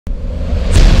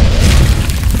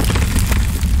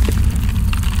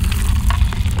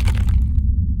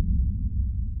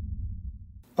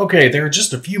Okay, there are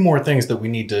just a few more things that we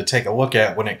need to take a look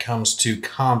at when it comes to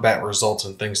combat results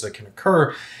and things that can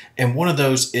occur. And one of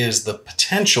those is the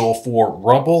potential for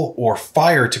rubble or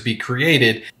fire to be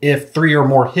created if 3 or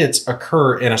more hits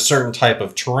occur in a certain type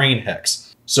of terrain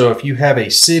hex. So if you have a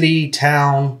city,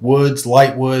 town, woods,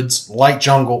 light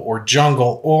jungle,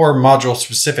 or module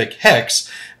specific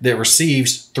hex that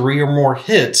receives 3 or more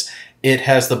hits, it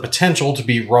has the potential to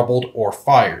be rubbled or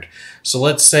fired. So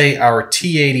let's say our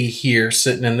T80 here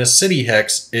sitting in this city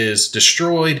hex is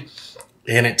destroyed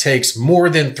and it takes more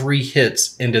than 3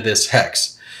 hits into this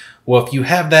hex. Well, if you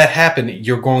have that happen,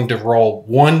 you're going to roll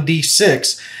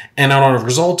 1d6, and on a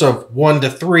result of 1 to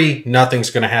 3, nothing's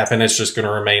going to happen. It's just going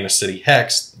to remain a city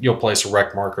hex. You'll place a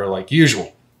rec marker like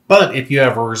usual. But if you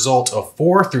have a result of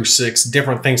 4 through 6,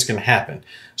 different things can happen.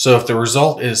 So if the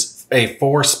result is a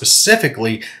 4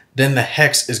 specifically, then the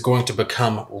hex is going to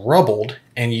become rubbled,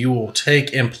 and you will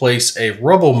take and place a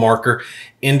rubble marker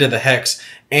into the hex,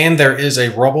 and there is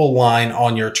a rubble line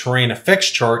on your terrain effects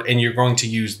chart, and you're going to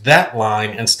use that line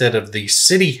instead of the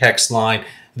city hex line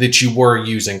that you were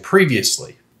using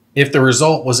previously. If the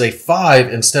result was a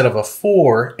 5 instead of a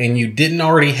 4, and you didn't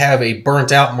already have a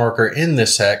burnt out marker in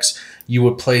this hex, you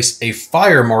would place a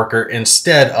fire marker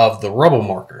instead of the rubble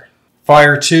marker.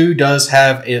 Fire 2 does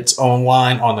have its own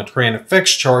line on the terrain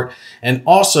effects chart, and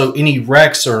also any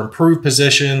wrecks or improved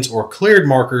positions or cleared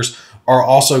markers are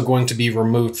also going to be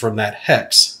removed from that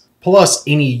hex. Plus,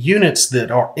 any units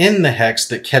that are in the hex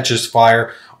that catches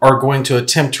fire are going to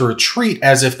attempt to retreat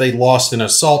as if they lost an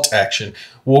assault action.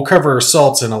 We'll cover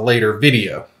assaults in a later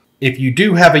video. If you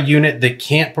do have a unit that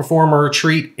can't perform a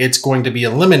retreat, it's going to be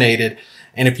eliminated.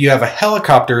 And if you have a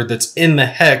helicopter that's in the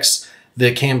hex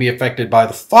that can be affected by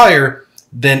the fire,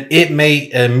 then it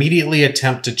may immediately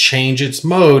attempt to change its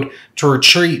mode to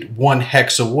retreat 1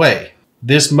 hex away.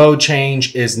 This mode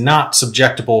change is not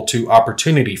subjectable to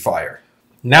opportunity fire.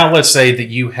 Now let's say that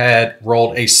you had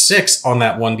rolled a 6 on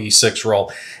that 1d6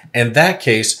 roll. In that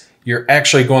case, you're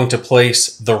actually going to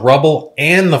place the rubble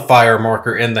and the fire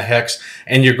marker in the hex,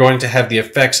 and you're going to have the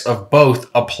effects of both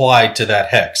applied to that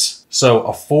hex. So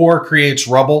a 4 creates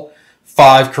rubble,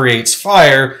 5 creates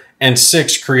fire, and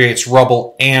 6 creates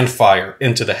rubble and fire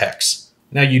into the hex.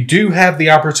 Now you do have the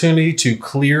opportunity to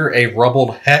clear a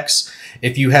rubbled hex.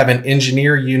 If you have an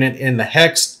engineer unit in the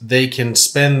hex, they can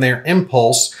spend their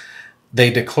impulse. They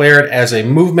declare it as a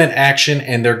movement action,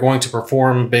 and they're going to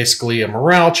perform basically a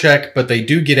morale check, but they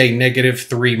do get a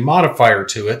 -3 modifier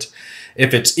to it.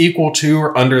 If it's equal to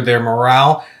or under their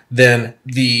morale, then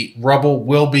the rubble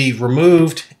will be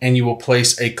removed and you will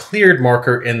place a cleared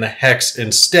marker in the hex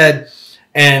instead.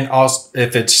 And also,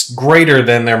 if it's greater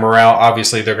than their morale,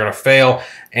 obviously they're going to fail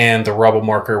and the rubble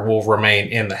marker will remain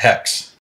in the hex.